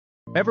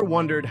Ever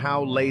wondered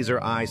how laser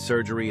eye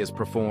surgery is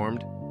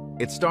performed?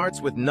 It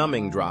starts with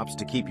numbing drops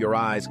to keep your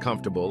eyes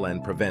comfortable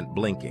and prevent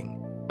blinking.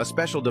 A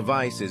special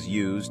device is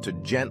used to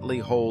gently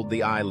hold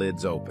the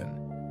eyelids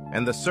open,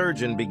 and the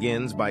surgeon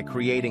begins by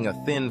creating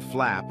a thin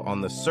flap on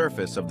the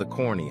surface of the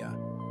cornea,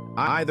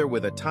 either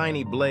with a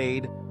tiny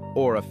blade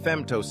or a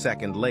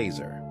femtosecond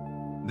laser.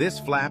 This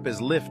flap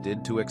is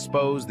lifted to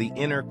expose the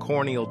inner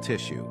corneal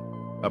tissue.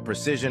 A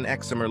precision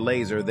excimer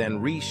laser then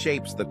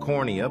reshapes the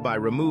cornea by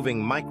removing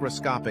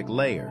microscopic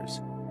layers,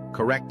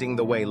 correcting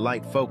the way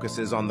light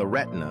focuses on the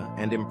retina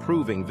and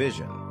improving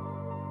vision.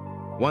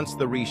 Once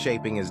the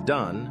reshaping is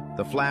done,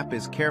 the flap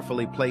is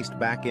carefully placed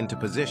back into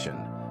position,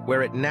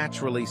 where it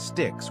naturally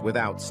sticks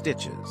without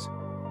stitches.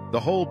 The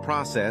whole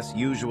process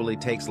usually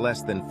takes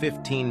less than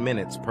 15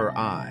 minutes per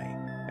eye,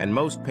 and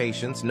most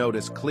patients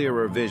notice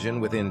clearer vision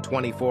within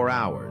 24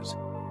 hours,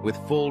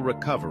 with full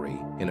recovery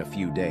in a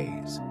few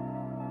days.